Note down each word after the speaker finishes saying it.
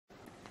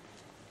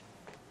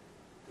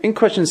In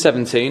question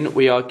 17,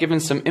 we are given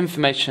some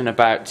information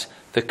about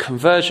the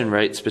conversion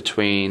rates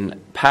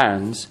between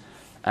pounds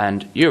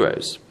and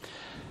euros.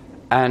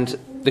 And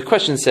the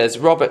question says,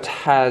 Robert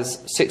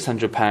has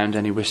 £600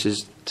 and he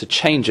wishes to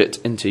change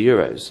it into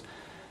euros.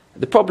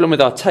 The problem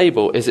with our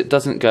table is it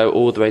doesn't go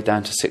all the way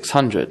down to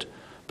 600,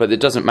 but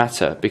it doesn't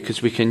matter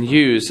because we can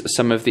use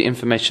some of the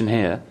information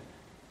here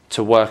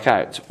to work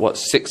out what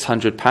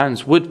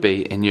 £600 would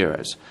be in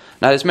euros.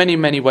 Now there's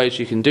many ways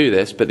you can do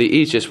this, but the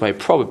easiest way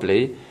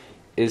probably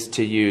is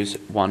to use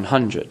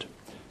 100.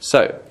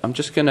 So I'm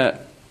just going to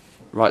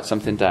write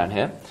something down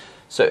here.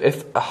 So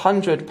if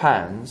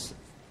 £100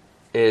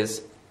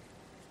 is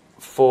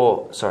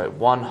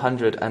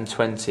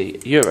 120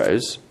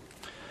 euros,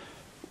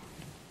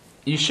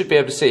 you should be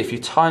able to see if you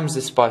times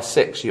this by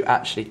 6, you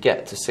actually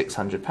get to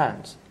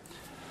 £600.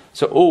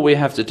 So all we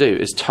have to do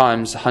is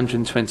times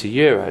 120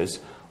 euros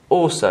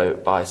also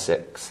by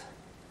 6.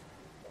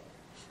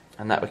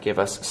 And that would give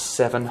us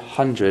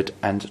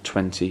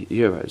 720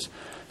 euros.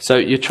 So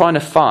you're trying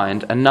to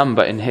find a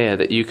number in here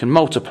that you can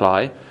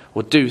multiply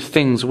or do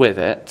things with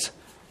it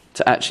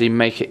to actually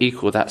make it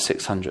equal that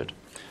 600.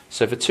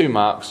 So for 2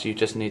 marks, you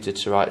just needed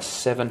to write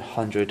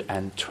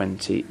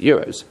 720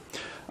 euros.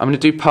 I'm going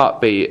to do part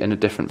B in a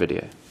different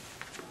video.